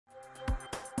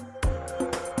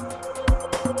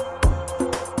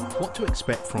to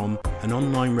expect from an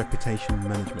online reputation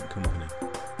management company.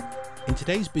 In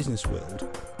today's business world,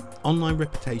 online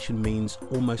reputation means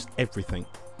almost everything.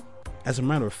 As a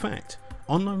matter of fact,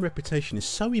 online reputation is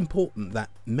so important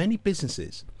that many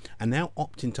businesses are now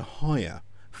opting to hire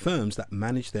firms that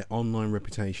manage their online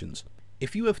reputations.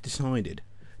 If you have decided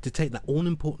to take that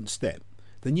all-important step,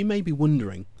 then you may be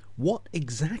wondering what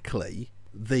exactly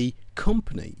the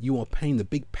company you are paying the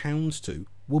big pounds to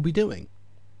will be doing.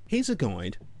 Here's a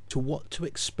guide to what to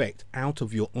expect out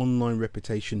of your online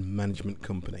reputation management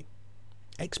company.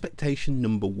 Expectation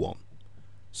number 1: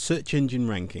 search engine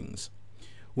rankings.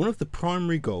 One of the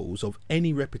primary goals of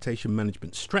any reputation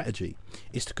management strategy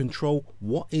is to control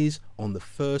what is on the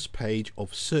first page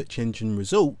of search engine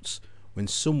results when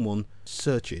someone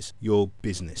searches your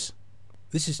business.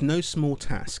 This is no small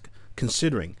task,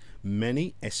 considering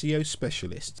many SEO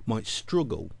specialists might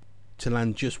struggle to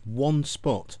land just one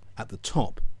spot at the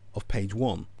top of page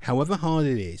 1. However hard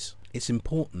it is, it's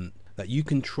important that you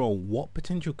control what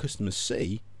potential customers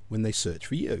see when they search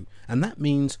for you, and that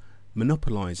means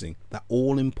monopolizing that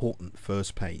all-important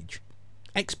first page.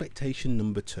 Expectation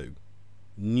number 2: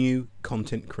 new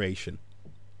content creation.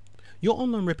 Your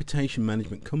online reputation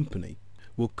management company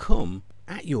will come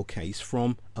at your case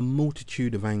from a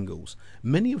multitude of angles,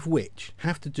 many of which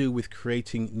have to do with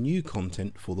creating new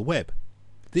content for the web.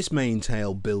 This may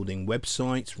entail building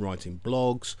websites, writing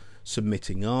blogs,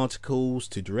 submitting articles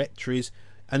to directories,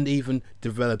 and even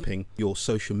developing your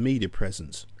social media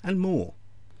presence, and more.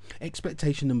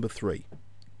 Expectation number 3: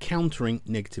 countering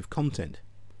negative content.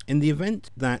 In the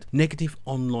event that negative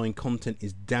online content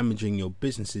is damaging your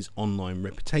business's online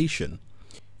reputation,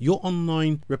 your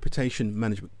online reputation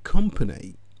management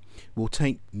company will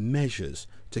take measures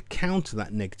to counter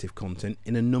that negative content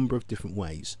in a number of different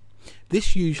ways.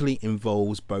 This usually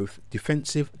involves both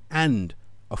defensive and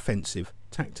offensive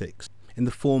tactics in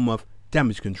the form of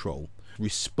damage control,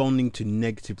 responding to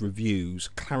negative reviews,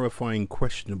 clarifying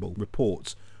questionable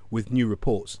reports with new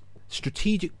reports,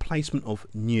 strategic placement of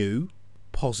new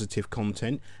positive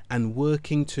content, and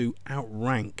working to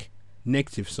outrank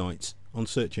negative sites on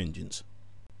search engines.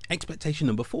 Expectation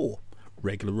number 4: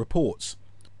 regular reports.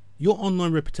 Your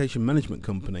online reputation management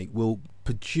company will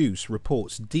produce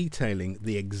reports detailing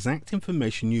the exact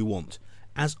information you want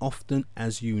as often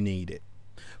as you need it.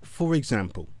 For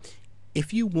example,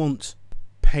 if you want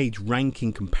page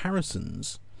ranking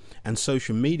comparisons and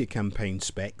social media campaign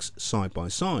specs side by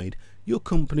side, your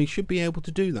company should be able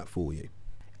to do that for you.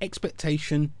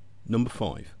 Expectation number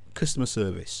 5: customer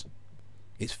service.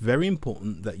 It's very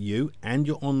important that you and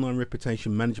your online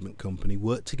reputation management company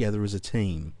work together as a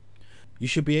team. You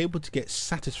should be able to get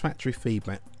satisfactory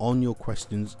feedback on your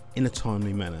questions in a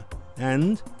timely manner,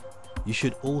 and you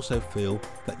should also feel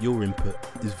that your input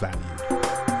is valued.